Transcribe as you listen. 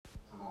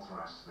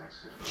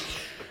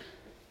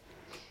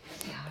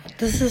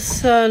This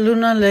is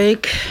Luna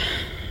Lake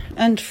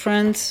and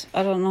friends.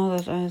 I don't know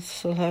that I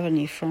still have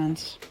any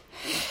friends.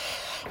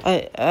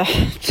 I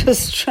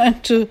just trying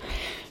to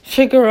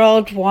figure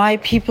out why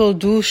people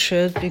do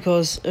shit,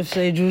 because if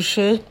they do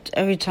shit,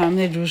 every time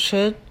they do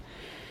shit,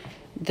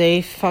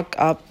 they fuck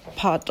up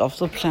part of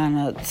the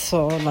planet.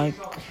 So, like,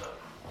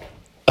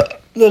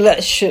 the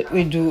less shit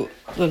we do,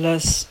 the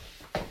less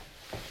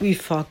we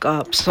fuck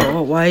up.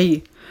 So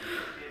why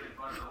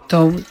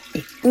don't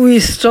we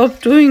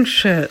stop doing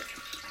shit?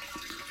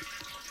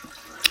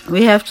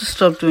 We have to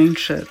stop doing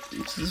shit.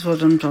 This is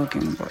what I'm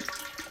talking about.